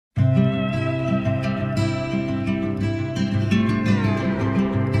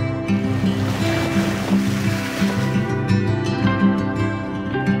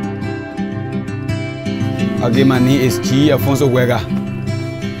Okay, my name is G. Alfonso Wega,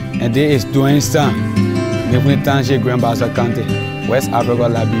 and this is Dwayne Stan, Nefuni Township, Grand Bassa County, West Africa,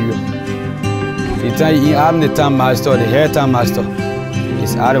 Liberia. The time I'm the town master, the hair town master,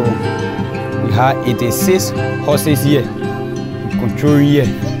 is out of one. We have 86 horses here, control here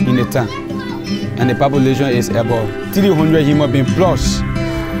in the town, and the population is about 300 human beings plus,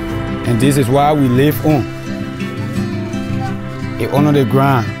 and this is why we live on. It under the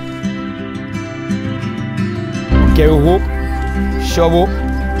ground. Carry hope, shovel,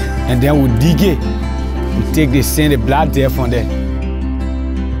 and then we dig it. We take the sand, the blood there from there.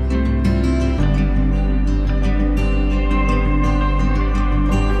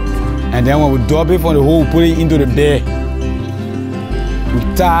 And then when we dump it from the hole, we put it into the bed.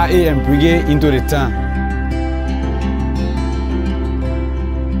 We tie it and bring it into the town.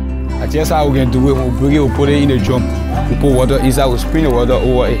 That's just how we can do it. When we bring it, we put it in the drum. We put water inside, we spring the water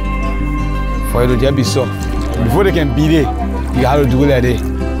over it for it to just be soft. Before they can beat it, you have to do it like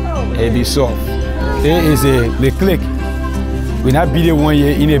that. It'll be soft. It is the click. We not beat it 1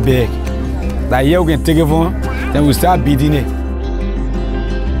 year in a bag. Like here we can take it from, then we start beating it.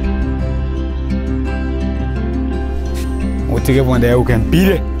 We take it from there, we can beat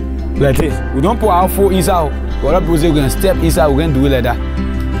it like this. We don't put our foot inside. What other people say we can step inside, we can do it like that.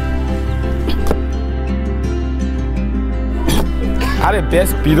 How the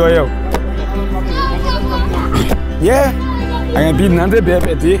best beater here. Yeah, I can beat another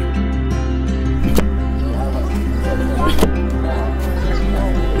baby.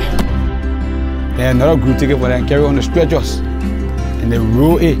 Then another group take it for them, carry on the stretchers, and they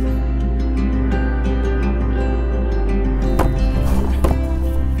roll it.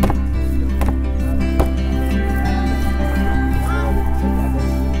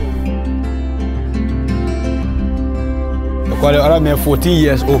 Because the other man 14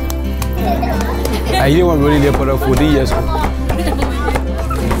 years old. I hear one really there for 14 years old.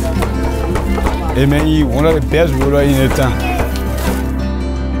 Hey man, he's one of the best rollers in the town.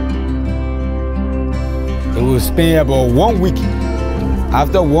 It will spend about 1 week.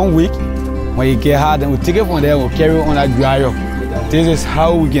 After 1 week, when you get hard, then we take it from there, we'll carry it on that dryer. This is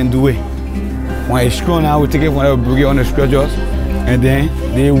how we can do it. When it's strong now, we take it from there, we'll bring it on the stretchers, and then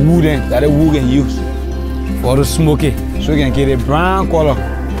the wooden, that the wood can use for the smoke it, so you can get a brown color.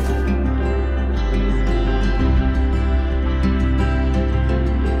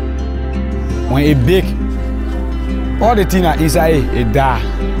 When it bake, all the things are inside it die.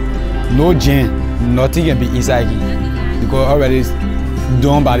 No jam, nothing can be inside it because already it's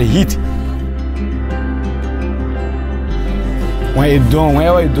done by the heat. When it's done,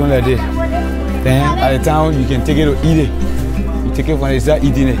 whenever it's done like this, then at the time you can take it to eat it. You take it when you start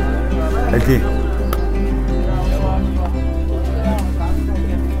eating it. Okay.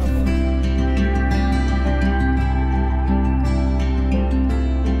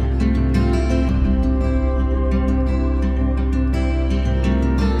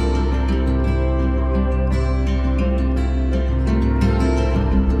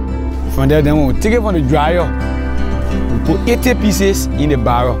 From there, then when we take it from the dryer, we put 80 pieces in the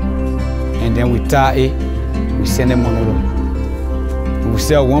barrel, and then we tie it, we send them on the road. We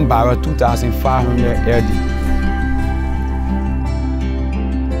sell 1 barrel, 2,500 LD.